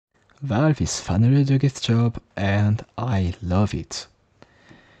Valve is finally doing its job and I love it.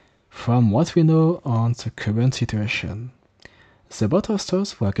 From what we know on the current situation, the beta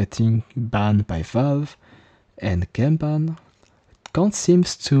testers were getting banned by Valve and game ban can't seem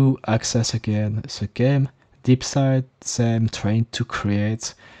to access again the game despite them trying to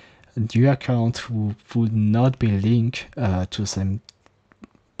create a new account who would not be linked to them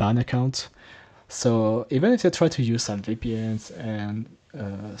ban account. So even if they try to use some VPNs and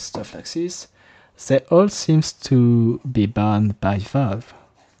stuff like this, they all seems to be banned by Valve.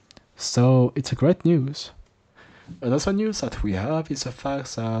 So it's a great news. Another news that we have is the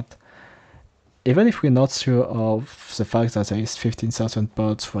fact that even if we're not sure of the fact that there is 15,000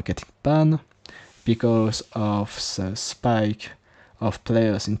 bots who are getting banned because of the spike of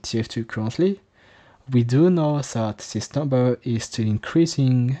players in TF2 currently, we do know that this number is still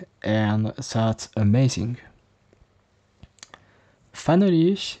increasing and that's amazing.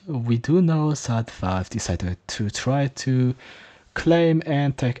 Finally, we do know that Valve decided to try to claim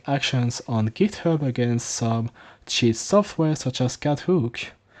and take actions on GitHub against some cheat software such as Cathook.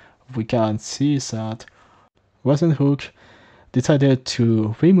 We can see that Rosenhook decided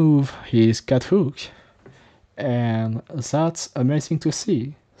to remove his Cathook, and that's amazing to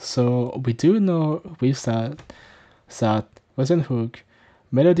see. So we do know with that Rosenhook,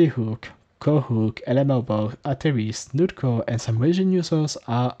 Melody Hook, CoHook, LMRBox, Ateris, Nudcore, and some region users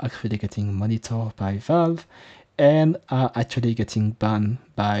are actually getting monitored by Valve and are actually getting banned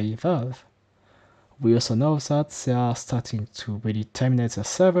by Valve. We also know that they are starting to really terminate their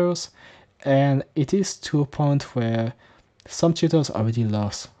servers, and it is to a point where some cheaters already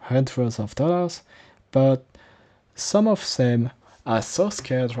lost hundreds of dollars, but some of them are so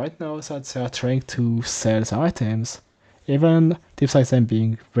scared right now that they are trying to sell their items, even despite them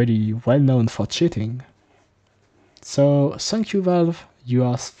being really well known for cheating. So thank you Valve, you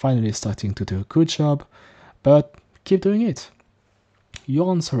are finally starting to do a good job, but keep doing it. You're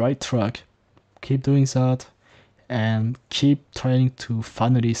on the right track. Keep doing that and keep trying to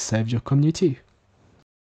finally save your community.